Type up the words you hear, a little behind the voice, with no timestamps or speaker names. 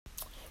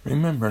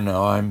Remember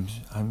now,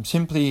 I'm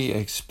simply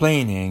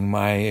explaining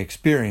my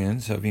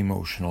experience of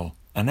emotional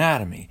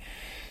anatomy.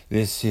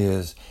 This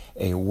is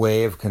a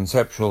way of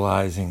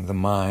conceptualizing the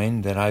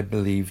mind that I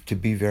believe to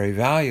be very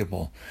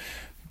valuable.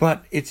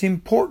 But it's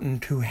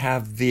important to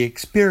have the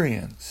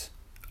experience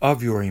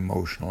of your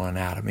emotional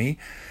anatomy,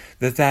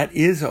 that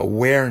is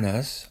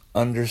awareness,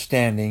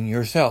 understanding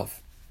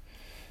yourself.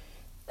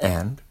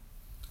 And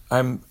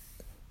I'm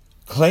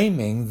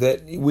claiming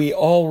that we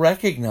all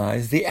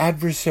recognize the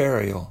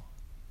adversarial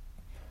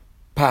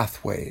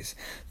pathways,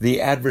 the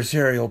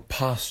adversarial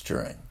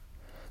posturing,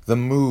 the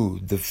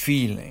mood, the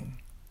feeling.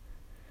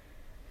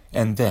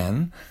 And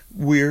then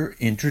we're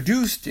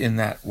introduced in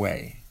that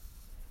way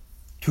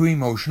to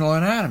emotional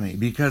anatomy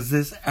because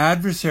this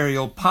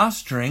adversarial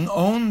posturing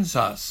owns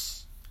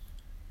us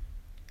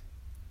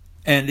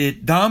and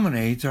it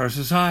dominates our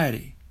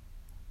society.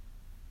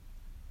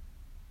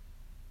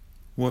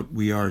 What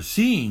we are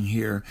seeing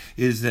here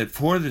is that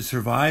for the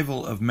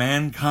survival of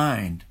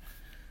mankind,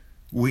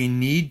 we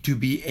need to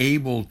be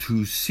able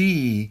to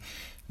see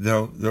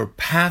the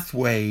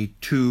pathway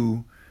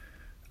to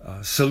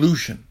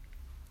solution.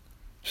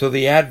 So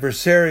the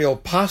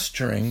adversarial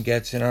posturing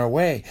gets in our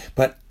way.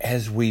 But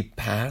as we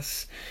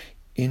pass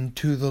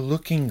into the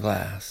looking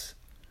glass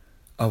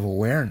of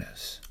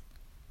awareness,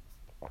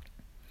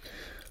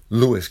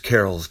 Lewis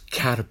Carroll's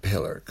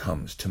caterpillar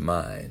comes to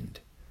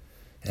mind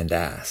and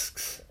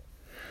asks,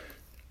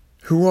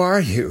 "Who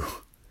are you?"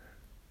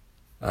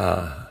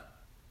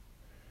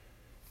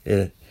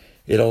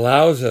 It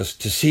allows us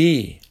to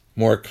see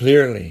more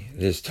clearly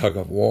this tug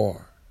of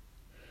war.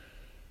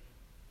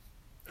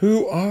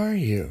 Who are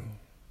you?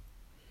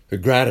 The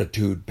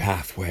gratitude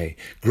pathway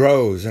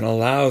grows and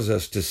allows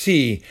us to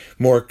see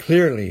more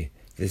clearly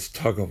this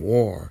tug of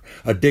war.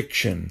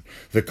 Addiction,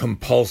 the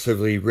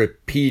compulsively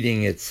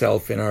repeating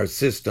itself in our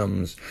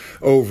systems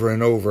over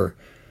and over.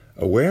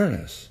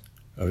 Awareness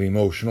of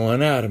emotional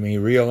anatomy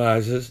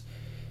realizes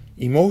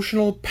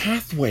emotional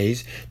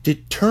pathways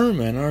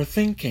determine our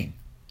thinking.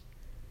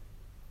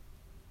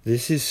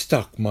 This is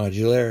stuck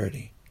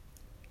modularity,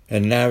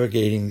 and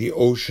navigating the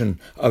ocean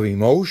of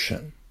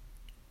emotion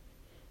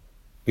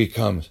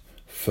becomes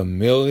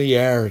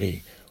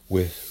familiarity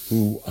with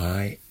who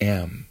I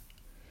am.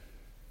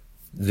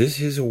 This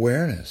is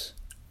awareness.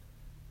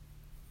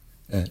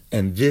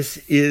 And this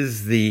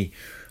is the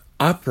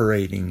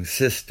operating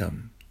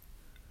system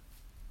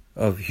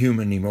of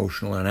human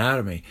emotional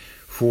anatomy.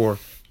 For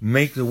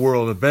make the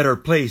world a better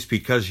place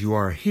because you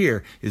are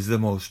here is the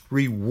most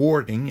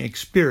rewarding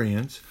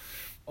experience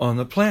on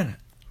the planet.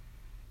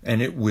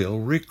 And it will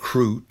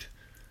recruit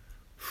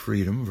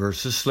freedom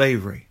versus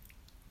slavery.